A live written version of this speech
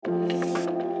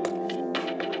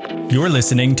You're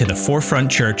listening to the Forefront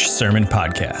Church Sermon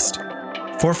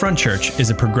Podcast. Forefront Church is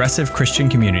a progressive Christian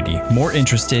community more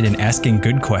interested in asking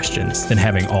good questions than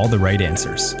having all the right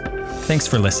answers. Thanks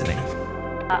for listening.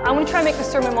 I'm going to try to make the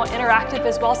sermon more interactive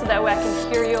as well so that way I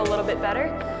can hear you a little bit better.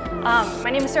 My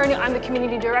name is Sarah New. I'm the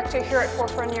community director here at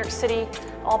Forefront New York City.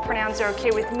 All pronouns are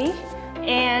okay with me.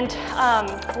 And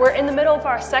we're in the middle of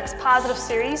our Sex Positive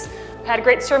series. We had a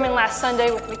great sermon last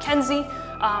Sunday with Mackenzie.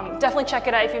 Definitely check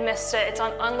it out if you missed it. It's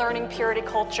on unlearning purity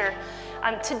culture.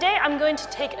 Today I'm going to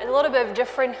take a little bit of a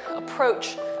different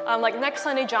approach. Like next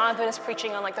Sunday, Jonathan is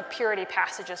preaching on like the purity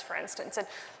passages, for instance.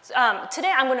 And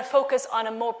today I'm going to focus on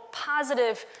a more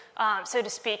positive, so to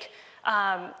speak,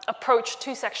 approach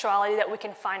to sexuality that we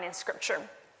can find in Scripture.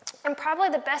 And probably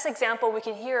the best example we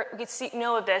can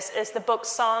know of this is the book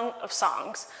Song of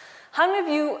Songs. How many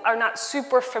of you are not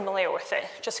super familiar with it?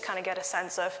 Just kind of get a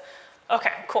sense of,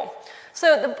 okay, cool.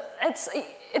 So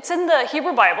it's in the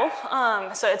Hebrew Bible.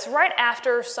 So it's right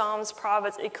after Psalms,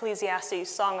 Proverbs, Ecclesiastes,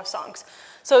 Song of Songs.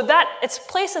 So it's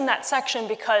placed in that section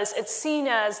because it's seen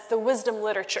as the wisdom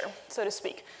literature, so to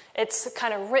speak. It's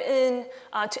kind of written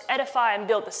to edify and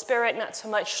build the spirit, not so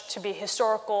much to be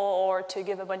historical or to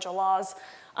give a bunch of laws.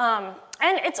 And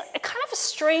it's kind of a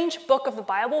strange book of the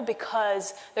Bible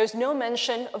because there's no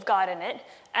mention of God in it,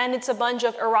 and it's a bunch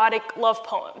of erotic love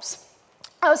poems.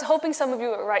 I was hoping some of you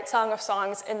would write Song of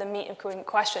Songs in the meat and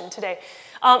question today.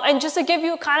 And just to give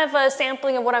you kind of a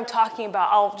sampling of what I'm talking about,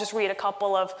 I'll just read a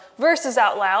couple of verses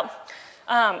out loud.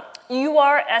 You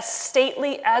are as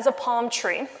stately as a palm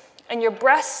tree, and your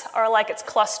breasts are like its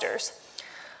clusters.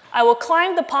 I will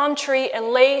climb the palm tree and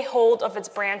lay hold of its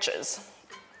branches.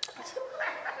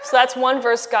 So that's one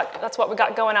verse, that's what we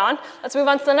got going on. Let's move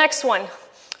on to the next one.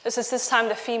 This time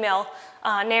the female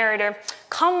narrator.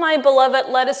 Come, my beloved,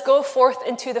 let us go forth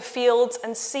into the fields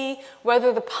and see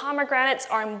whether the pomegranates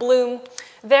are in bloom.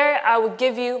 There I will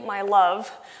give you my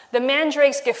love. The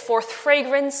mandrakes give forth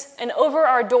fragrance, and over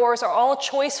our doors are all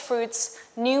choice fruits,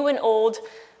 new and old,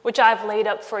 which I have laid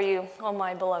up for you, oh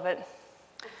my beloved.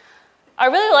 I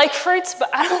really like fruits, but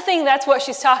I don't think that's what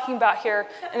she's talking about here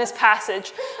in this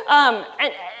passage.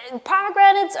 And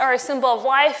pomegranates are a symbol of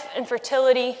life and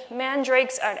fertility.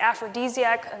 Mandrakes are an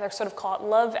aphrodisiac, and they're sort of called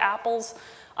love apples.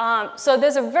 So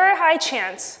there's a very high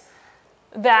chance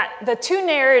that the two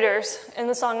narrators in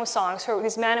the Song of Songs,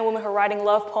 these men and women who are writing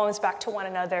love poems back to one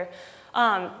another,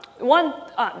 one,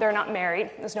 they're not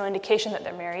married. There's no indication that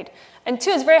they're married. And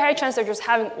two, it's a very high chance they're just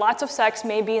having lots of sex,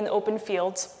 maybe in the open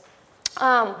fields.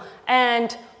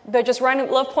 And they're just writing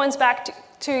love poems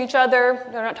back to each other.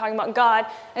 They're not talking about God.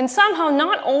 And somehow,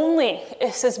 not only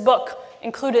is this book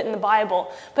included in the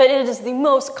Bible, but it is the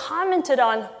most commented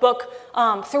on book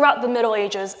throughout the Middle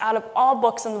Ages out of all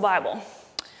books in the Bible.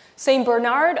 Saint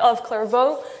Bernard of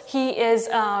Clairvaux, he is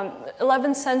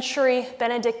 11th century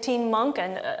Benedictine monk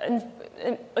and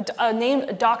named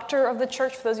a doctor of the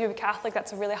church. For those of you who are Catholic,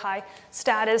 that's a really high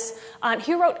status.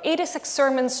 He wrote 86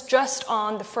 sermons just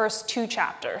on the first two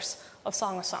chapters of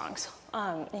Song of Songs.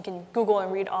 You can Google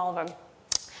and read all of them.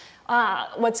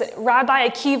 Rabbi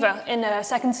Akiva in the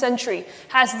 2nd century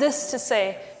has this to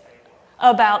say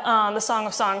about the Song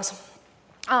of Songs.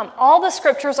 All the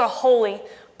scriptures are holy,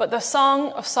 but the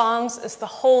Song of Songs is the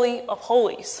holy of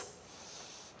holies.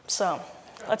 So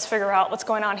let's figure out what's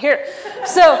going on here.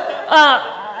 So,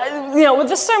 with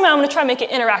this sermon, I'm going to try to make it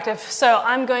interactive. So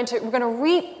we're going to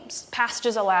read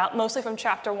passages aloud, mostly from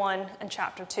chapter 1 and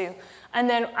chapter 2. And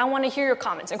then I want to hear your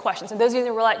comments and questions. And those of you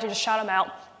that would like to just shout them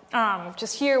out,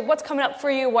 just hear what's coming up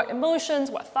for you, what emotions,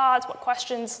 what thoughts, what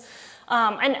questions.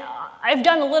 And I've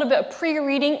done a little bit of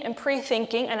pre-reading and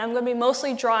pre-thinking, and I'm going to be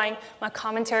mostly drawing my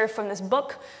commentary from this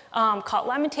book called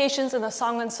Lamentations and the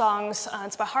Song and Songs.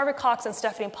 It's by Harvey Cox and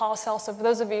Stephanie Paulsell. So for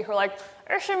those of you who are like,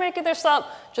 is she making this up?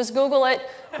 Just Google it.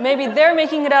 Maybe they're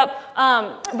making it up.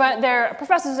 But they're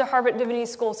professors at Harvard Divinity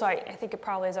School, so I think it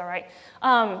probably is all right.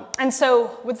 And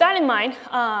so with that in mind,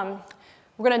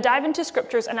 we're going to dive into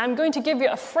scriptures, and I'm going to give you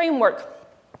a framework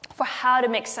for how to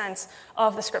make sense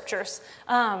of the scriptures.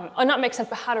 Or not make sense,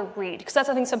 but how to read. Because that's,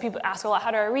 I think, some people ask a lot,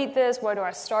 how do I read this? Where do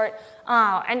I start?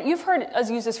 And you've heard us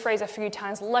use this phrase a few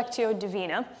times, Lectio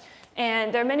Divina.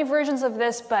 And there are many versions of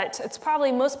this, but it's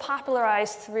probably most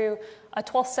popularized through a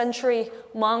 12th century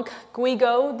monk,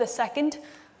 Guido II.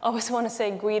 I always want to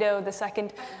say Guido II.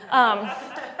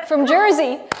 From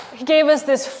Jersey, he gave us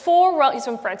this he's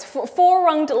from France,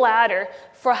 four-runged ladder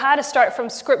for how to start from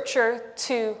scripture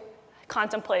to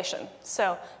contemplation.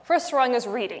 So first rung is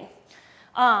reading,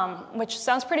 which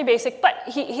sounds pretty basic, but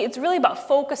it's really about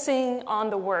focusing on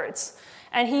the words.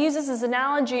 And he uses this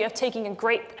analogy of taking a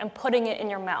grape and putting it in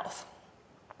your mouth.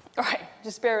 All right,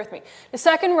 just bear with me. The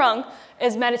second rung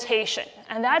is meditation,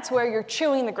 and that's where you're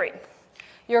chewing the grape.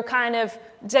 You're kind of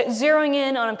zeroing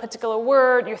in on a particular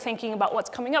word. You're thinking about what's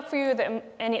coming up for you,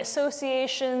 any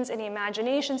associations, any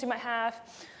imaginations you might have.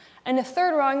 And the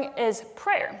third rung is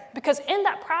prayer, because in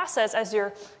that process, as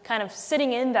you're kind of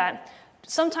sitting in that,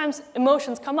 sometimes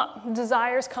emotions come up,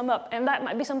 desires come up, and that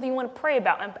might be something you want to pray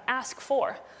about and ask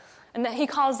for. And that he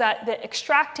calls that the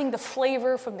extracting the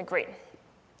flavor from the grape.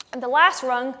 And the last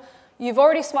rung, you've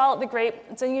already swallowed the grape,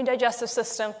 it's in your digestive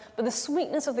system, but the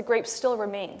sweetness of the grape still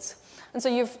remains. And so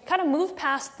you've kind of moved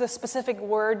past the specific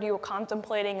word you were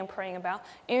contemplating and praying about,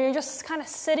 and you're just kind of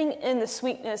sitting in the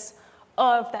sweetness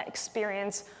of that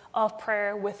experience of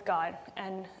prayer with God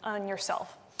and on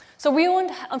yourself. So we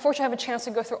won't, unfortunately, have a chance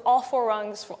to go through all 4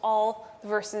 rungs for all the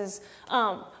verses,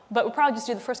 but we'll probably just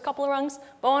do the first couple of rungs.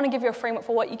 But I want to give you a framework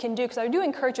for what you can do, because I do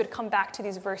encourage you to come back to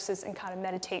these verses and kind of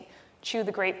meditate, chew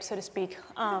the grape, so to speak,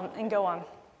 and go on.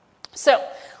 So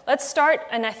let's start,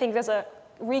 and I think there's a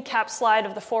recap slide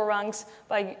of the 4 rungs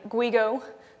by Guigo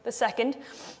II.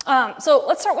 So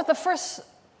let's start with the first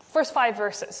 5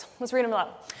 verses. Let's read them aloud.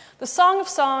 The Song of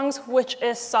Songs, which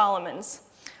is Solomon's.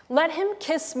 Let him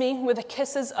kiss me with the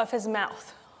kisses of his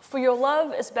mouth. For your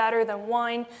love is better than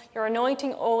wine, your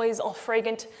anointing oil is all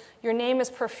fragrant, your name is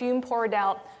perfume poured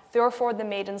out, therefore the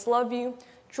maidens love you.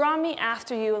 Draw me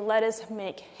after you, let us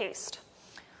make haste.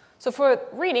 So for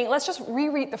reading, let's just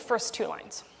reread the first 2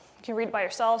 lines. You can read it by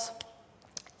yourselves.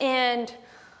 And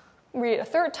read it a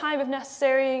third time if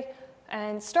necessary,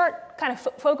 and start kind of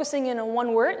focusing in on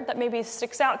one word that maybe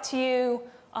sticks out to you,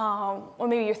 or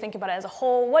maybe you're thinking about it as a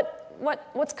whole.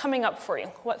 What's coming up for you?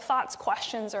 What thoughts,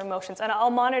 questions, or emotions? And I'll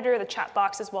monitor the chat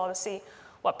box as well to see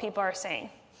what people are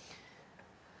saying.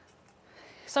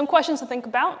 Some questions to think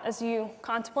about as you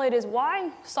contemplate is, why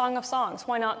Song of Songs?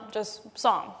 Why not just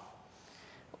song?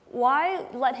 Why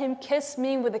let him kiss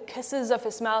me with the kisses of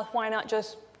his mouth? Why not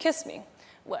just kiss me?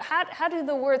 How do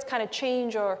the words kind of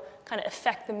change or kind of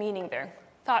affect the meaning there?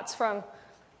 Thoughts from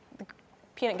the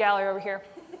peanut gallery over here.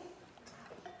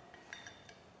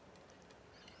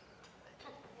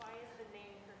 Why is the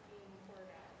name Perfume Poured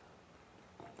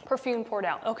Out? Perfume poured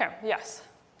out. Okay, yes.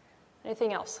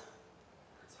 Anything else?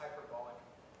 It's hyperbolic.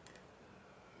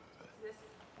 Is this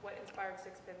what inspired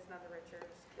Sixpence None the Richer's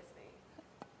Kiss Me?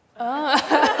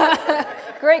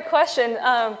 Great question.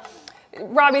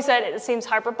 Robbie said it seems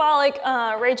hyperbolic.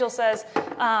 Rachel says,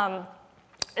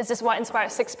 is this what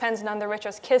inspired Sixpence None the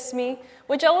Richer's Kiss Me?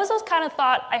 Which I also kind of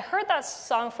thought, I heard that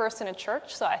song first in a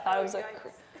church, so I thought it was like,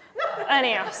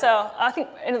 anyhow, so I think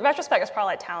in retrospect it's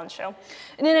probably a talent show.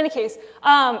 And in any case,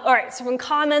 all right, so from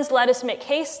comments, let us make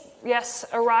haste. Yes,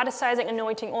 eroticizing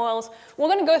anointing oils. We're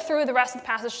going to go through the rest of the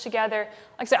passage together.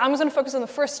 Like I said, I'm just going to focus on the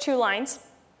first 2 lines.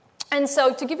 And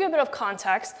so to give you a bit of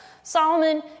context,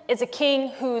 Solomon is a king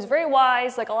who's very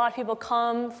wise. Like a lot of people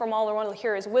come from all around to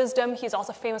hear his wisdom. He's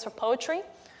also famous for poetry.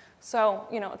 So,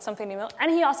 it's something to know.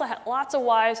 And he also had lots of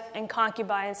wives and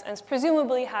concubines and is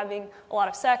presumably having a lot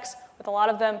of sex with a lot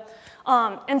of them.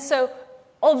 And so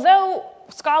although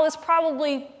scholars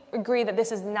probably agree that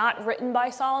this is not written by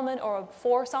Solomon or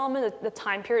for Solomon, the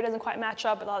time period doesn't quite match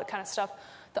up with all that kind of stuff,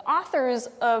 the authors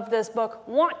of this book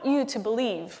want you to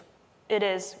believe it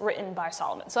is written by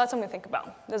Solomon. So that's something to think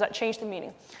about. Does that change the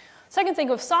meaning? Second thing,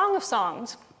 with Song of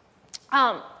Songs,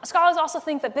 scholars also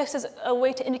think that this is a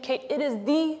way to indicate it is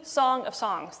the Song of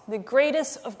Songs, the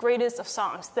greatest of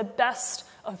songs, the best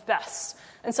of bests.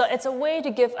 And so it's a way to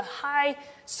give a high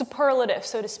superlative,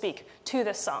 so to speak, to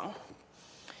this song.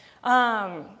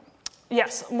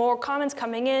 Yes, more comments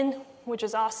coming in, which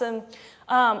is awesome.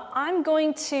 I'm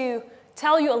going to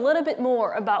tell you a little bit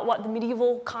more about what the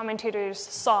medieval commentators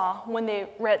saw when they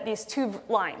read these 2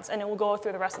 lines, and then we'll go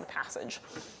through the rest of the passage.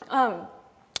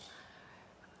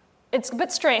 It's a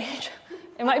bit strange.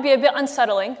 It might be a bit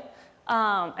unsettling,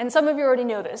 and some of you already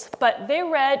know this, but they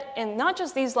read in not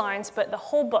just these lines, but the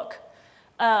whole book,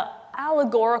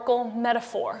 allegorical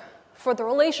metaphor for the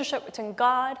relationship between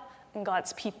God and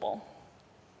God's people.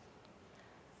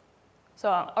 So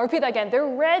I'll repeat that again. They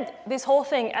read this whole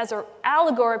thing as an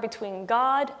allegory between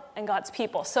God and God's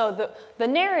people. So the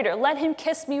narrator, let him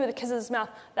kiss me with the kiss of his mouth,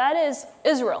 that is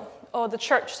Israel, or the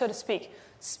church, so to speak,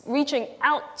 reaching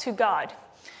out to God.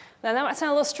 Now that might sound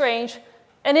a little strange,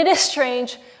 and it is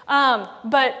strange,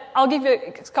 but I'll give you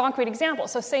a concrete example.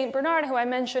 So St. Bernard, who I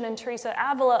mentioned, and Teresa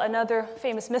Avila, another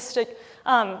famous mystic,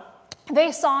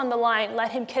 they saw in the line,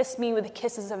 let him kiss me with the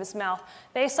kisses of his mouth.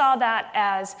 They saw that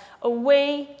as a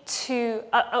way to,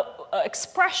 an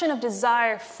expression of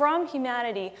desire from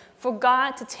humanity for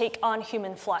God to take on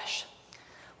human flesh.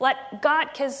 let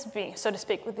God kiss me, so to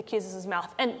speak, with the keys of his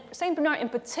mouth. And St. Bernard in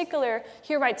particular,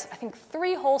 he writes, I think,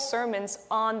 3 whole sermons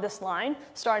on this line,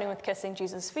 starting with kissing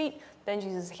Jesus' feet, then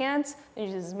Jesus' hands,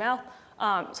 then Jesus' mouth,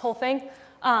 this whole thing,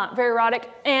 very erotic.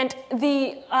 And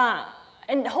the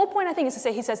whole point, I think, is to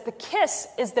say, he says, the kiss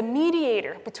is the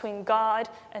mediator between God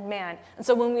and man. And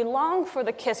so when we long for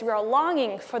the kiss, we are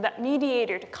longing for that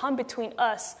mediator to come between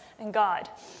us and God.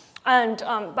 And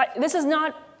but this is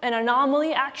not an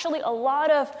anomaly. Actually, a lot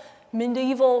of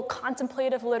medieval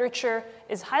contemplative literature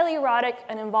is highly erotic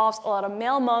and involves a lot of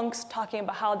male monks talking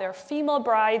about how they're female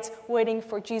brides waiting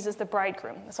for Jesus the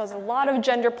bridegroom. So there's a lot of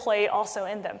gender play also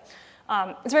in them.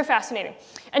 It's very fascinating.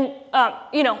 And,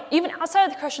 even outside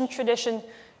of the Christian tradition,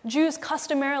 Jews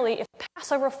customarily, if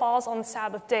Passover falls on the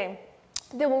Sabbath day,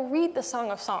 they will read the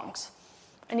Song of Songs.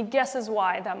 And he guesses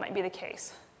why that might be the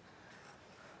case.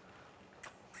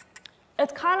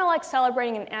 It's kind of like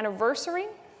celebrating an anniversary.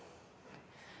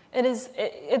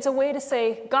 It's a way to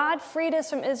say, God freed us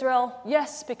from Israel,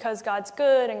 yes, because God's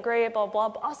good and great, blah, blah,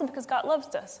 but also because God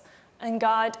loves us. And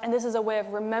this is a way of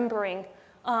remembering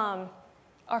our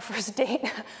first date,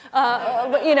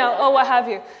 or what have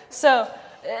you. So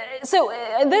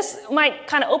this might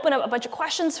kind of open up a bunch of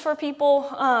questions for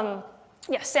people.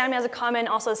 Sammy has a comment,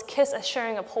 also as kiss as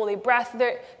sharing of holy breath.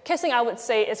 Kissing, I would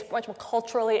say, is much more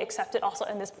culturally accepted also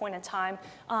in this point in time.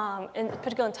 In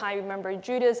particular time, remember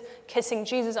Judas kissing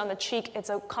Jesus on the cheek.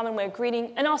 It's a common way of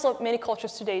greeting. And also many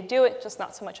cultures today do it, just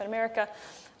not so much in America.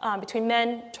 Between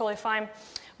men, totally fine.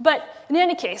 But in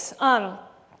any case,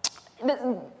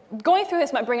 going through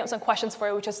this might bring up some questions for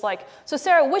you, which is like, so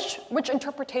Sarah, which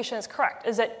interpretation is correct?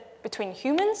 Is it between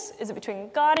humans? Is it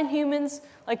between God and humans?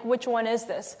 Like, which one is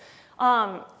this?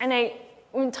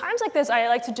 In times like this, I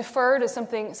like to defer to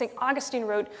something St. Augustine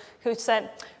wrote, who said,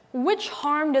 which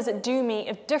harm does it do me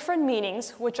if different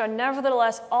meanings, which are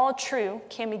nevertheless all true,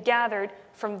 can be gathered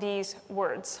from these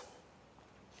words?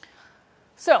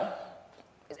 So,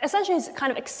 essentially, he's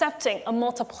kind of accepting a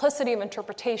multiplicity of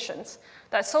interpretations,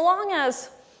 that so long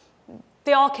as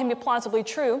they all can be plausibly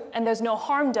true and there's no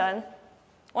harm done,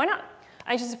 why not?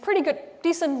 And it's just a pretty good,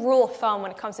 decent rule of thumb when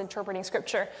it comes to interpreting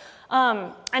Scripture.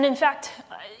 And in fact,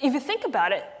 if you think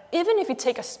about it, even if you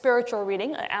take a spiritual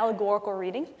reading, an allegorical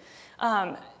reading,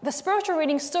 the spiritual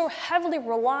reading still heavily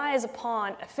relies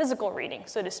upon a physical reading,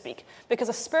 so to speak, because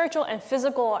the spiritual and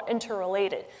physical are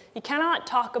interrelated. You cannot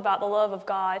talk about the love of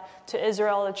God to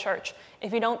Israel, the church,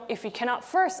 if you cannot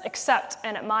first accept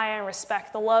and admire and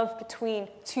respect the love between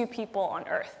two people on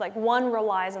earth. Like, one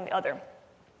relies on the other.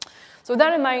 So with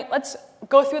that in mind, let's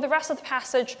go through the rest of the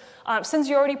passage. Since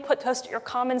you already posted your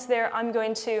comments there, I'm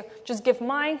going to just give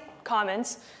my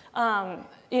comments.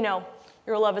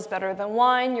 Your love is better than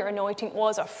wine. Your anointing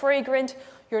oils are fragrant.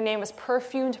 Your name is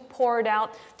perfumed, poured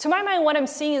out. To my mind, what I'm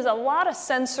seeing is a lot of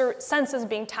senses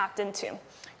being tapped into.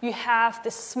 You have the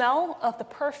smell of the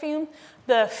perfume,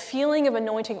 the feeling of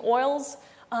anointing oils.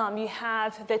 You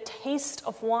have the taste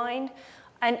of wine.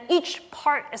 And each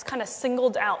part is kind of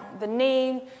singled out, the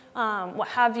name, what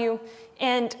have you.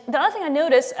 And the other thing I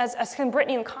noticed, as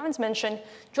Brittany and Collins mentioned,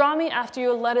 draw me after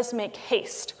you, let us make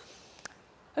haste.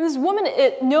 And this woman,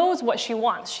 it knows what she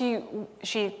wants.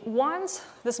 She wants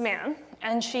this man,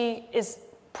 and she is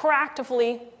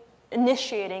proactively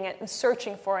initiating it and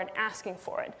searching for it and asking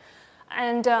for it.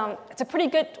 And it's a pretty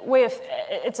good way of,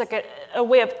 it's like a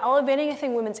way of elevating, I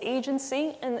think, women's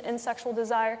agency in sexual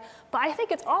desire. But I think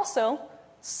it's also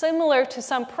similar to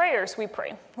some prayers we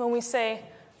pray when we say,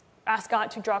 ask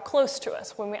God to draw close to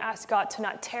us, when we ask God to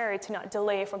not tarry, to not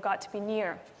delay, for God to be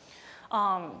near.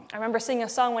 I remember singing a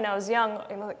song when I was young,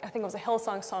 I think it was a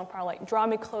Hillsong song, probably like, draw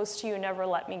me close to you, never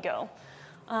let me go.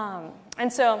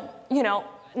 And so,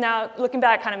 now looking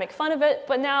back, I kind of make fun of it,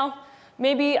 but now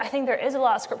maybe I think there is a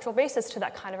lot of scriptural basis to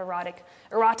that kind of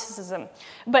eroticism.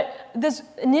 But this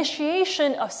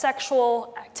initiation of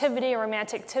sexual activity or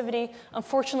romantic activity,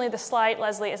 unfortunately the slide,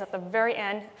 Leslie, is at the very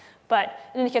end, but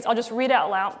in any case, I'll just read it out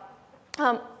loud,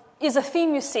 is a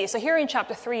theme you see. So here in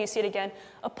chapter 3, you see it again.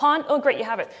 You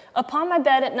have it. Upon my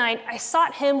bed at night, I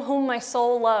sought him whom my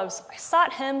soul loves. I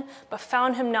sought him, but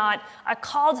found him not. I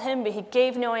called him, but he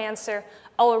gave no answer.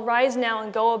 I will arise now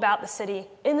and go about the city,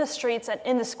 in the streets and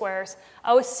in the squares.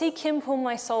 I will seek him whom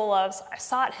my soul loves. I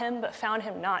sought him, but found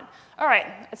him not. All right,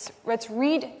 let's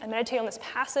read and meditate on this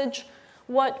passage.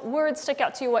 What words stick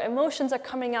out to you? What emotions are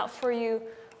coming out for you?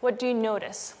 What do you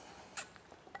notice?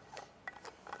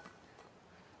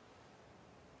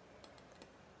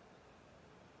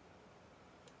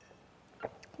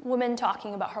 Woman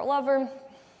talking about her lover.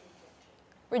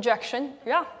 Rejection.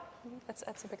 Yeah,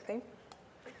 that's a big thing.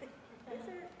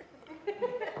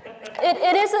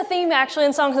 it is a theme actually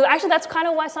in Song of Songs. Actually, that's kind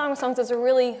of why Song of Songs is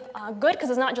really good, because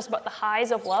it's not just about the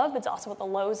highs of love, it's also about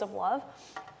the lows of love.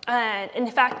 And in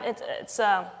fact,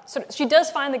 she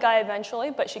does find the guy eventually,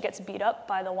 but she gets beat up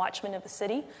by the watchman of the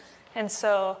city. And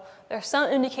so there's some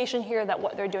indication here that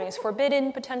what they're doing is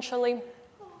forbidden, potentially.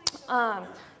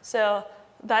 So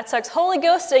that sex, Holy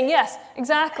Ghosting, yes,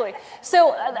 exactly.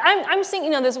 So I'm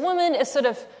seeing, this woman is sort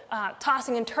of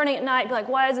tossing and turning at night, be like,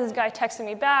 why is this guy texting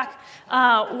me back?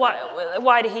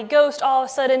 Why did he ghost all of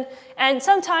a sudden? And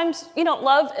sometimes,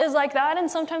 love is like that,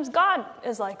 and sometimes God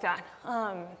is like that.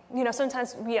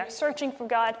 Sometimes we are searching for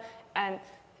God, and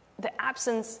the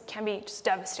absence can be just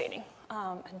devastating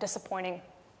and disappointing,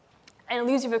 and it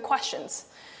leaves you with questions.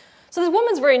 So this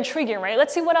woman's very intriguing, right?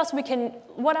 Let's see what else we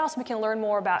can learn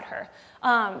more about her.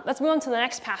 Let's move on to the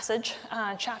next passage,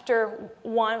 chapter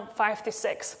 1,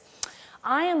 5-6.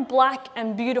 I am black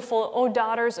and beautiful, O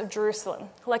daughters of Jerusalem,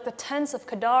 like the tents of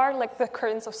Kedar, like the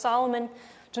curtains of Solomon.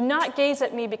 Do not gaze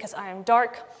at me because I am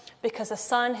dark, because the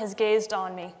sun has gazed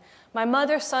on me. My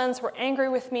mother's sons were angry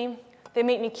with me. They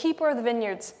made me keeper of the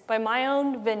vineyards. By my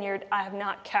own vineyard I have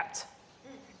not kept.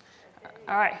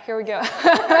 All right, here we go.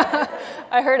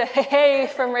 I heard a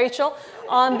hey from Rachel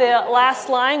on the last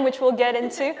line, which we'll get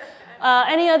into.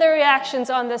 Any other reactions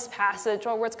on this passage?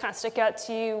 What words kind of stick out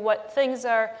to you? What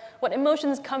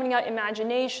emotions coming out,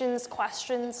 imaginations,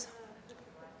 questions?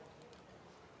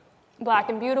 Black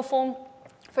and beautiful,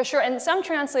 for sure. And some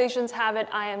translations have it,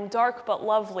 I am dark but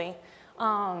lovely.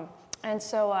 And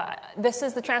so this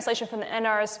is the translation from the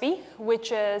NRSV,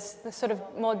 which is the sort of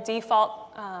more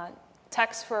default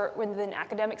text for within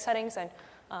academic settings. And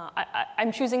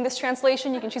I'm choosing this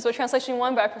translation. You can choose what translation you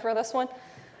want, but I prefer this one.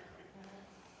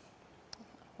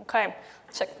 Okay,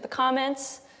 check the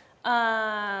comments.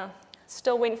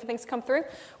 Still waiting for things to come through.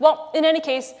 Well, in any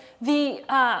case,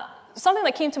 something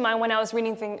that came to mind when I was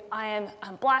reading things, I'm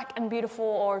black and beautiful,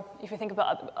 or if you think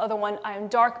about the other one, I am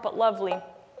dark but lovely.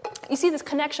 You see this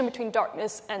connection between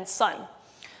darkness and sun.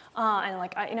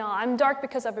 I'm dark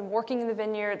because I've been working in the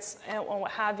vineyards and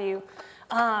what have you.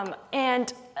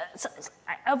 And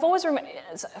I've always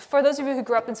for those of you who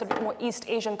grew up in sort of more East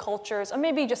Asian cultures, or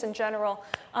maybe just in general,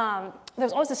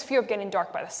 there's always this fear of getting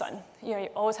dark by the sun. You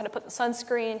always had to put the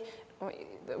sunscreen.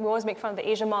 We always make fun of the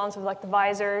Asian moms with like the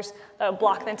visors that would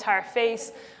block the entire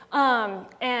face.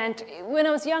 And when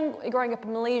I was young, growing up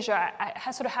in Malaysia,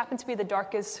 I sort of happened to be the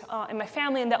darkest in my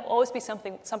family, and that will always be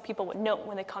something some people would note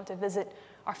when they come to visit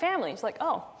our family. It's like,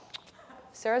 oh,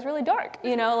 Sarah's really dark,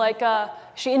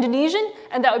 she Indonesian?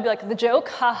 And that would be like the joke,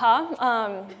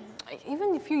 haha.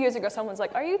 Even a few years ago, someone's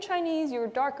like, are you Chinese? You're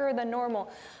darker than normal.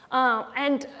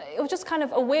 And it was just kind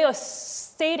of a way of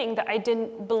stating that I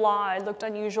didn't belong, I looked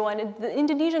unusual. And the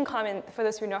Indonesian comment, for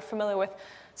those who are not familiar with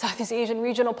Southeast Asian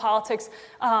regional politics,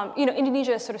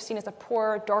 Indonesia is sort of seen as a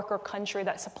poor, darker country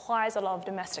that supplies a lot of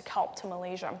domestic help to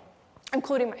Malaysia,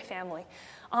 including my family.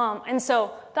 And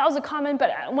so that was a comment,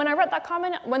 but when I read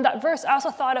that verse, I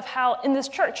also thought of how in this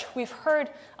church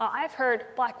I've heard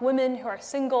black women who are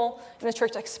single in the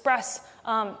church express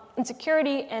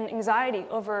insecurity and anxiety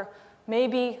over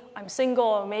maybe I'm single,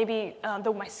 or maybe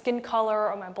my skin color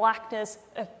or my blackness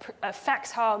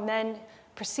affects how men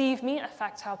perceive me,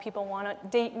 affects how people want to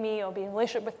date me or be in a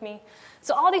relationship with me.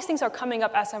 So all these things are coming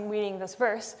up as I'm reading this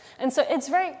verse. And so it's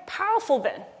very powerful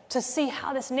then to see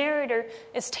how this narrator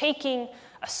is taking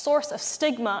a source of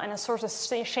stigma and a source of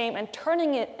shame and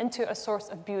turning it into a source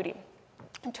of beauty,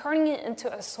 and turning it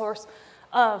into a source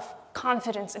of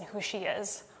confidence in who she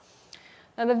is.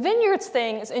 Now, the vineyards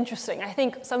thing is interesting. I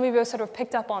think some of you have sort of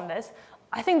picked up on this.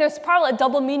 I think there's probably a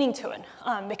double meaning to it,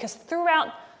 because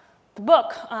throughout the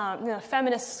book,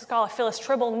 feminist scholar Phyllis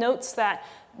Tribble notes that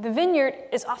the vineyard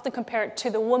is often compared to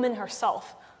the woman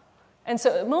herself. And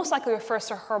so it most likely refers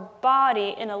to her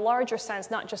body in a larger sense,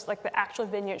 not just like the actual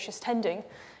vineyard she's tending.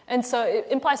 And so it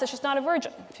implies that she's not a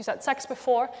virgin. She's had sex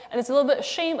before, and there's a little bit of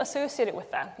shame associated with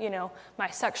that. My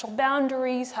sexual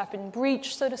boundaries have been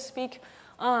breached, so to speak.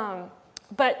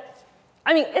 But,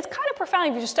 it's kind of profound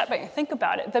if you just step back and think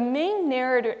about it. The main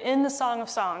narrator in the Song of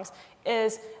Songs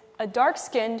is a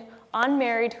dark-skinned,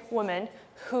 unmarried woman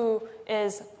who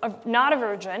is not a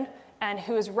virgin, and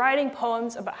who is writing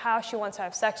poems about how she wants to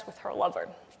have sex with her lover.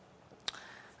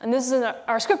 And this is in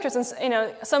our scriptures,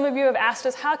 and some of you have asked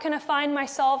us, how can I find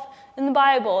myself in the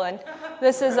Bible? And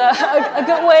this is a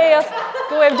good way of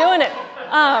doing it.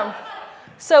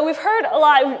 So we've heard a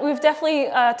lot. We've definitely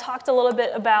talked a little bit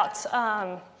about,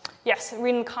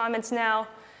 reading the comments now.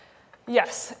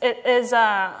 Yes, it is,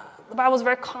 the Bible is a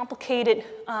very complicated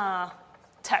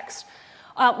text.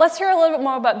 Let's hear a little bit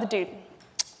more about the dude.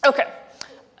 Okay.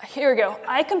 Here we go.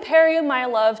 I compare you, my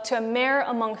love, to a mare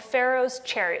among Pharaoh's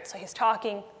chariots. So he's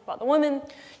talking about the woman.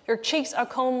 Your cheeks are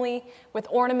comely with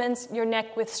ornaments, your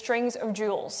neck with strings of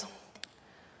jewels.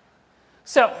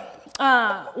 So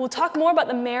we'll talk more about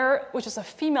the mare, which is a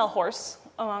female horse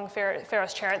among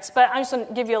Pharaoh's chariots, but I'm just going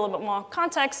to give you a little bit more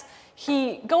context.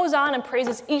 He goes on and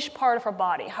praises each part of her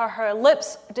body, how her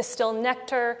lips distill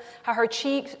nectar, how her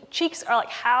cheeks are like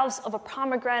halves of a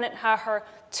pomegranate, how her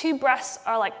 2 breasts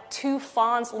are like 2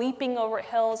 fawns leaping over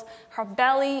hills, her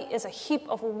belly is a heap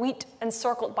of wheat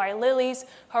encircled by lilies,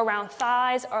 her round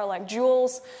thighs are like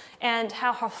jewels, and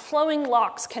how her flowing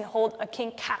locks can hold a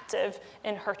king captive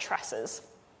in her tresses.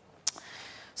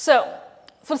 So,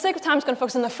 for the sake of time, I'm just going to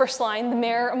focus on the first line, the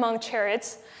mare among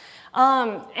chariots.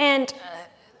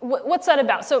 What's that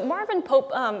about? So Marvin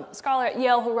Pope, scholar at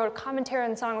Yale who wrote a commentary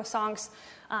on Song of Songs,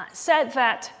 said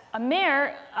that a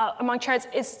mare among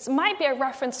chariots might be a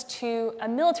reference to a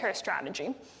military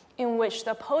strategy in which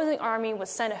the opposing army would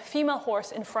send a female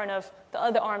horse in front of the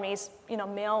other army's,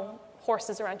 male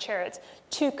horses around chariots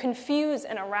to confuse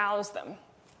and arouse them.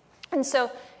 And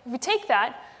so if we take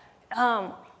that,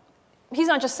 he's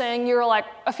not just saying you're like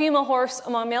a female horse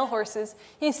among male horses.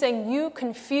 He's saying you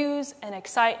confuse and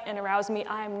excite and arouse me.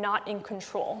 I am not in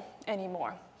control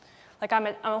anymore. Like I'm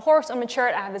a horse, I'm a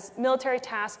chariot, I have this military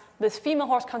task, this female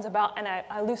horse comes about, and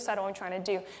I lose sight of what I'm trying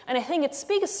to do. And I think it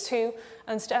speaks to,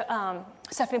 and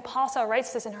Stephanie Paulsell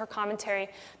writes this in her commentary,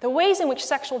 the ways in which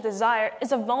sexual desire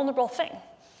is a vulnerable thing.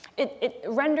 It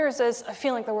renders us a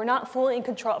feeling that we're not fully in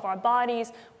control of our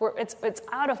bodies, it's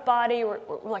out of body, we're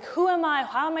like, who am I,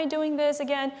 how am I doing this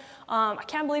again? I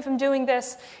can't believe I'm doing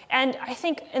this. And I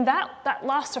think in that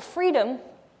loss of freedom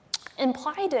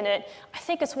implied in it, I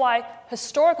think it's why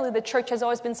historically the church has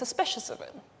always been suspicious of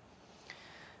it.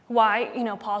 Why,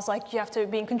 Paul's like, you have to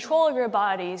be in control of your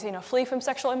bodies, flee from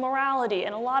sexual immorality,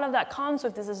 and a lot of that comes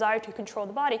with this desire to control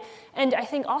the body. And I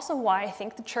think also why I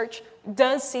think the church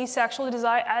does see sexual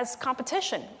desire as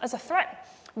competition, as a threat,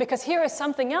 because here is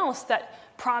something else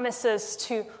that promises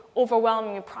to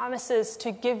overwhelm you, promises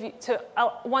to give you,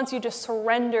 once you just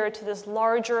surrender to this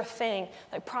larger thing,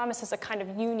 that promises a kind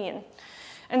of union.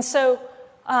 And so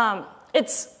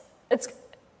it's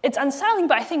unsettling,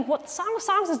 but I think what Song of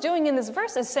Songs is doing in this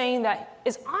verse is saying that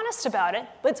is honest about it,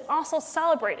 but it's also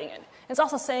celebrating it. It's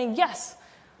also saying, yes,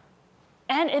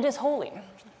 and it is holy.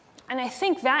 And I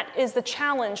think that is the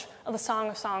challenge of the Song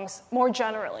of Songs more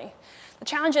generally. The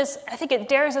challenge is, I think it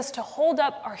dares us to hold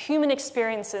up our human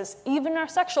experiences, even our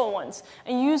sexual ones,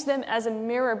 and use them as a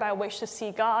mirror by which to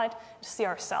see God, to see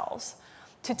ourselves.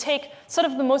 To take sort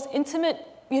of the most intimate,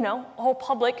 whole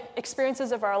public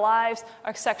experiences of our lives,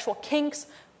 our sexual kinks,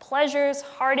 pleasures,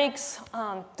 heartaches,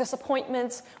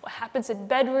 disappointments, what happens in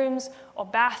bedrooms or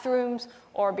bathrooms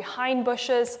or behind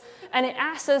bushes, and it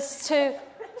asks us to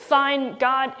find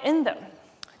God in them,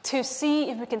 to see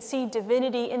if we can see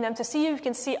divinity in them, to see if we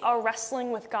can see our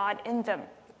wrestling with God in them.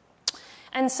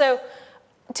 And so,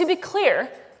 to be clear,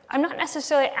 I'm not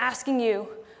necessarily asking you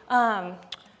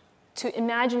to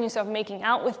imagine yourself making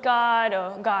out with God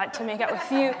or God to make out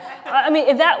with you.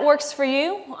 If that works for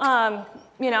you,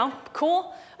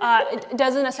 cool. It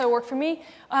doesn't necessarily work for me.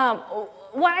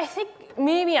 What I think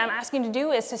maybe I'm asking to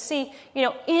do is to see,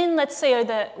 in, let's say,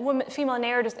 the female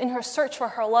narrative, in her search for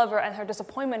her lover and her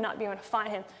disappointment not being able to find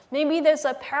him, maybe there's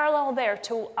a parallel there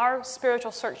to our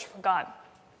spiritual search for God,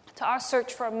 to our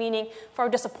search for meaning, for our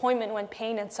disappointment when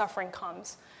pain and suffering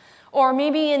comes. Or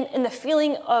maybe in the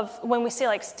feeling of when we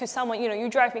say to someone, you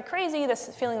drive me crazy, this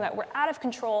feeling that we're out of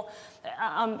control,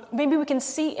 maybe we can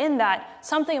see in that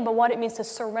something about what it means to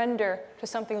surrender to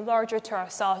something larger to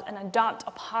ourselves and adopt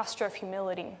a posture of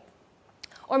humility.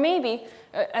 Or maybe,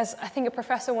 as I think a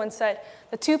professor once said,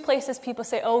 the 2 places people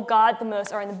say, oh, God the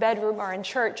most are in the bedroom or in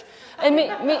church. And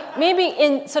maybe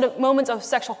in sort of moments of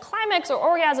sexual climax or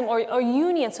orgasm or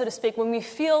union, so to speak, when we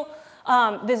feel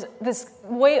this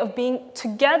way of being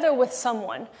together with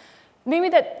someone, maybe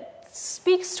that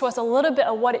speaks to us a little bit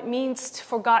of what it means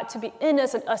for God to be in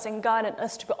us and us in God and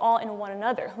us to be all in one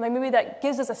another. Maybe that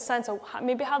gives us a sense of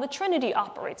how the Trinity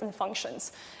operates and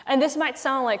functions. And this might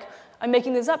sound like I'm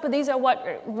making this up, but these are what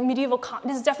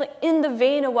this is definitely in the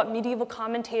vein of what medieval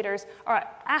commentators are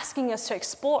asking us to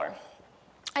explore.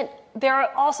 And they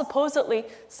are all supposedly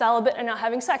celibate and not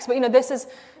having sex, but this is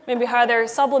maybe how they're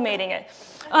sublimating it.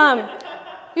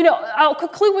 I'll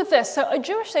conclude with this. So a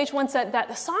Jewish sage once said that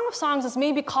the Song of Songs is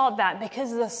maybe called that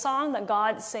because it's a song that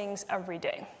God sings every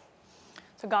day.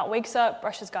 So God wakes up,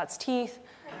 brushes God's teeth,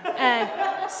 and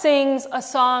sings a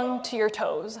song to your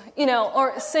toes,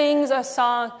 or sings a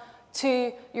song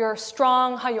to your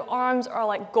strong, how your arms are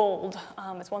like gold.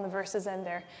 It's one of the verses in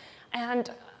there. And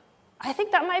I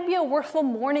think that might be a worthwhile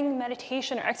morning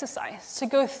meditation or exercise, to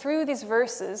go through these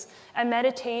verses and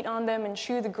meditate on them and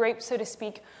chew the grapes, so to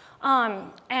speak,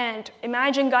 and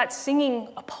imagine God singing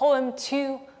a poem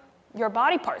to your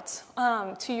body parts,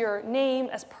 to your name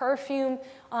as perfume,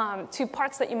 to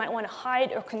parts that you might want to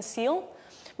hide or conceal.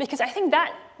 Because I think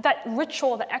that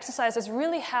ritual, that exercise, is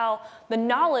really how the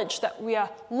knowledge that we are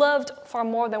loved far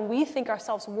more than we think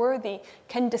ourselves worthy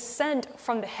can descend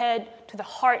from the head to the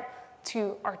heart,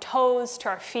 to our toes, to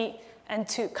our feet, and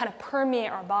to kind of permeate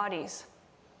our bodies.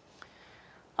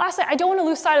 Lastly, I don't want to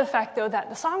lose sight of the fact, though, that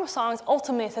the Song of Songs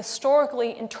ultimately is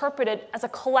historically interpreted as a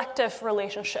collective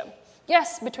relationship.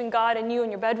 Yes, between God and you in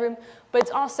your bedroom, but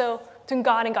it's also between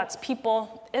God and God's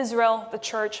people, Israel, the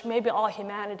church, maybe all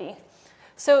humanity.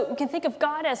 So we can think of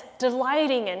God as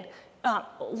delighting in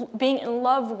being in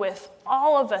love with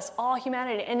all of us, all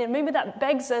humanity. And maybe that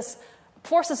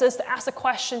forces us to ask the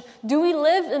question, do we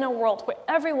live in a world where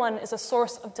everyone is a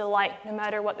source of delight, no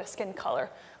matter what their skin color,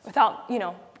 without,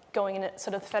 going in a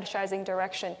sort of fetishizing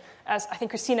direction, as I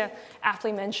think Christina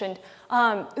aptly mentioned.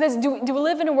 Do we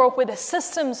live in a world where the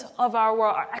systems of our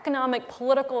world, our economic,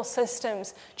 political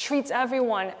systems, treats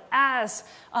everyone as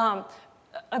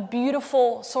a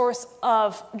beautiful source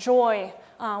of joy,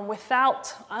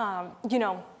 without,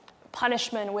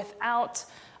 punishment, without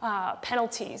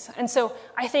penalties? And so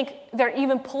I think there are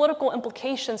even political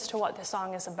implications to what this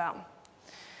song is about.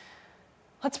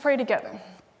 Let's pray together.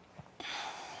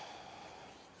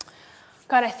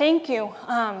 God, I thank you.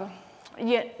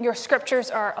 Your scriptures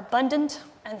are abundant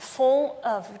and full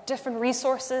of different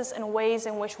resources and ways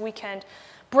in which we can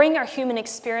bring our human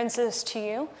experiences to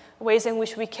you, ways in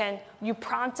which you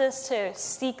prompt us to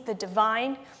seek the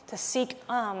divine, to seek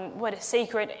what is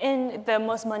sacred in the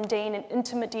most mundane and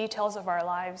intimate details of our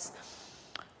lives.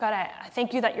 God, I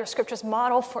thank you that your scriptures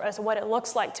model for us what it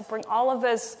looks like to bring all of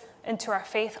us into our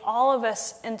faith, all of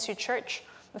us into church,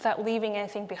 without leaving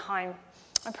anything behind.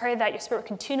 I pray that your Spirit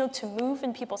continue to move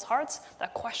in people's hearts,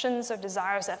 that questions or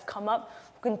desires that have come up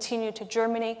will continue to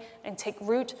germinate and take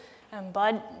root and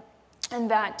bud, and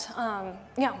that,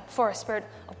 for a spirit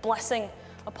of blessing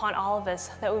upon all of us,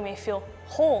 that we may feel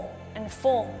whole and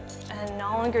full and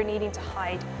no longer needing to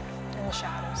hide in the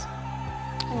shadows.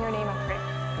 In your name I pray.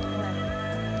 Amen.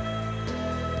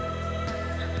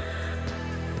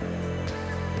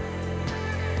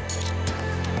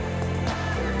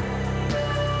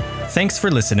 Thanks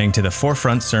for listening to the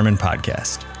Forefront Sermon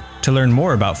Podcast. To learn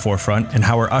more about Forefront and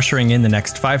how we're ushering in the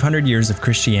next 500 years of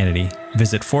Christianity,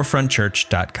 visit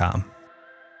forefrontchurch.com.